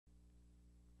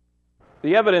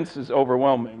The evidence is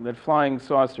overwhelming that flying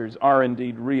saucers are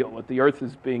indeed real, that the Earth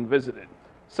is being visited.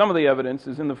 Some of the evidence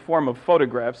is in the form of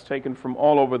photographs taken from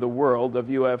all over the world of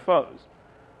UFOs.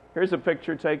 Here's a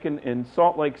picture taken in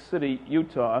Salt Lake City,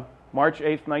 Utah, March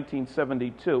 8,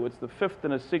 1972. It's the fifth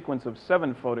in a sequence of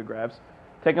 7 photographs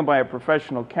taken by a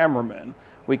professional cameraman.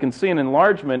 We can see an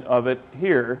enlargement of it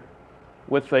here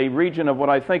with a region of what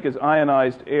I think is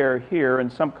ionized air here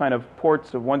and some kind of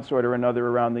ports of one sort or another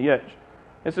around the edge.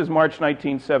 This is March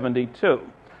 1972.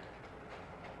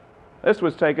 This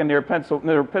was taken near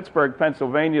Pittsburgh,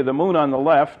 Pennsylvania. The moon on the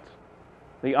left,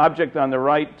 the object on the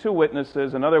right, 2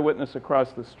 witnesses, another witness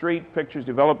across the street, pictures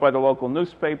developed by the local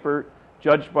newspaper,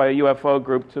 judged by a UFO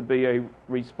group to be a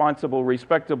responsible,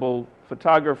 respectable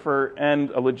photographer, and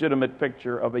a legitimate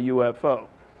picture of a UFO.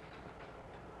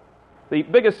 The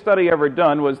biggest study ever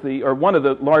done was or one of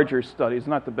the larger studies,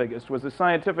 not the biggest, was the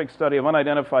scientific study of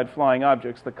unidentified flying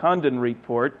objects, the Condon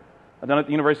Report, done at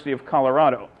the University of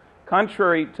Colorado.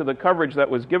 Contrary to the coverage that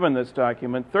was given this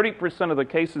document, 30% of the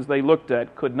cases they looked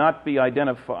at could not be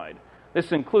identified.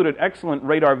 This included excellent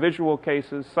radar visual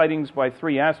cases, sightings by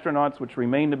 3 astronauts which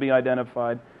remain to be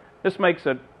identified. This makes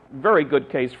a very good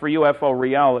case for UFO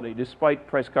reality, despite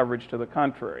press coverage to the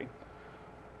contrary.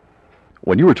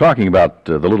 When you were talking about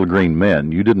the little green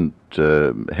men, you didn't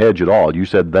hedge at all. You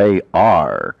said they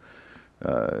are.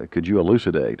 Could you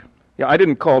elucidate? Yeah, I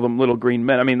didn't call them little green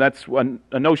men. I mean, that's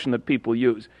a notion that people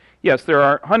use. Yes, there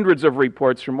are hundreds of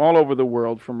reports from all over the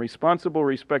world from responsible,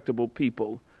 respectable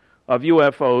people of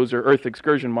UFOs, or Earth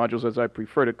excursion modules, as I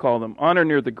prefer to call them, on or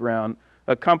near the ground,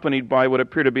 accompanied by what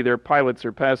appear to be their pilots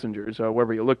or passengers,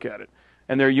 however you look at it.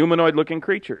 And they're humanoid-looking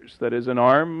creatures. That is, an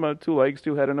arm, 2 legs,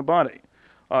 2 head, and a body.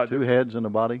 2 heads and a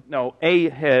body? No, a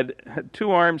head,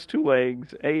 2 arms, 2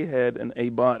 legs, a head, and a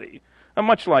body.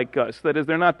 Much like us. That is,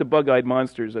 they're not the bug-eyed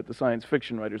monsters that the science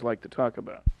fiction writers like to talk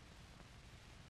about.